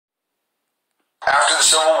After the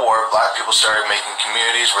Civil War, black people started making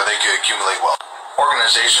communities where they could accumulate wealth.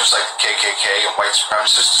 Organizations like the KKK and white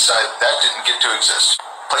supremacists decided that didn't get to exist.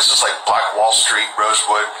 Places like Black Wall Street,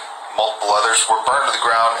 Rosewood, multiple others were burned to the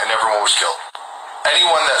ground and everyone was killed.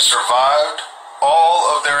 Anyone that survived,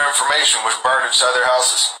 all of their information was burned inside their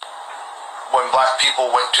houses. When black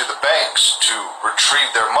people went to the banks to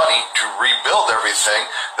retrieve their money to rebuild everything,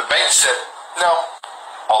 the bank said, no,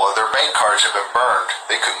 all of their bank cards have been burned.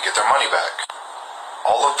 They couldn't get their money back.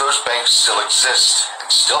 All of those banks still exist and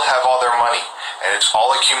still have all their money, and it's all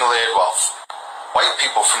accumulated wealth. White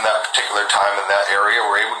people from that particular time in that area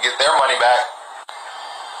were able to get their money back.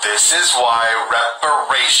 This is why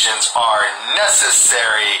reparations are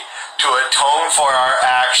necessary to atone for our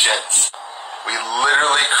actions. We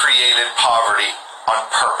literally created poverty on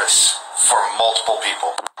purpose for multiple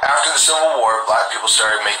people. After the Civil War, black people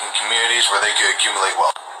started making communities where they could accumulate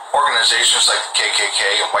wealth. Organizations like the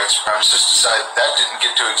KKK and white supremacists decided that didn't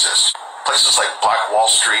get to exist. Places like Black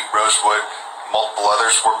Wall Street, Rosewood, multiple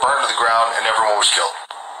others were burned to the ground and everyone was killed.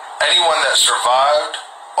 Anyone that survived,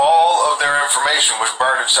 all of their information was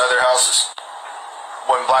burned inside their houses.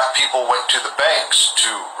 When black people went to the banks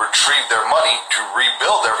to retrieve their money to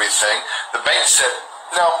rebuild everything, the bank said,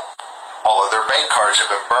 no, all of their bank cards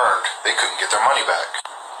have been burned. They couldn't get their money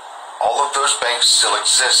back. All of those banks still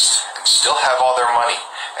exist and still have all their money,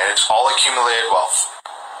 and it's all accumulated wealth.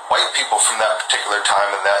 White people from that particular time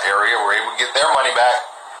in that area were able to get their money back.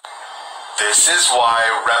 This is why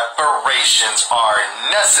reparations are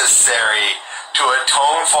necessary to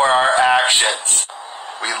atone for our actions.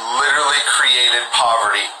 We literally created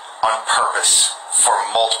poverty on purpose for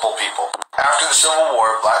multiple people. After the Civil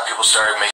War, black people started making